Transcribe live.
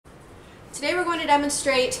Today we're going to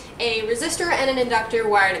demonstrate a resistor and an inductor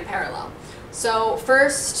wired in parallel. So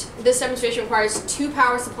first, this demonstration requires two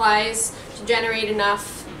power supplies to generate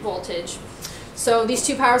enough voltage. So these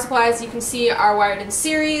two power supplies, you can see, are wired in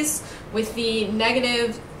series with the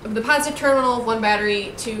positive terminal of one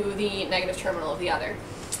battery to the negative terminal of the other.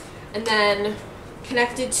 And then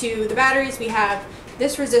connected to the batteries we have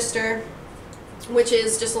this resistor, which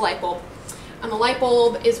is just a light bulb. And the light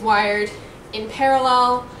bulb is wired in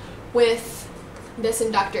parallel with this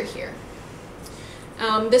inductor here.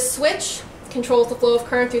 This switch controls the flow of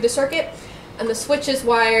current through the circuit, and the switch is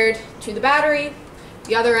wired to the battery,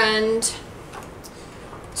 the other end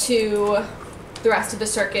to the rest of the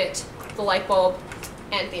circuit, the light bulb,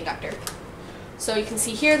 and the inductor. So you can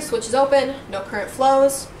see here the switch is open, no current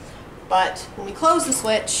flows, but when we close the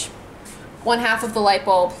switch, one half of the light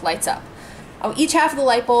bulb lights up. Now, each half of the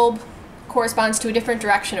light bulb corresponds to a different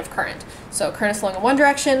direction of current. So current is flowing in one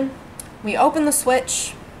direction. We open the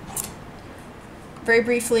switch. Very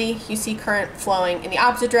briefly, you see current flowing in the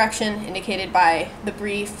opposite direction, indicated by the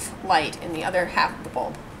brief light in the other half of the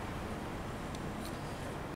bulb.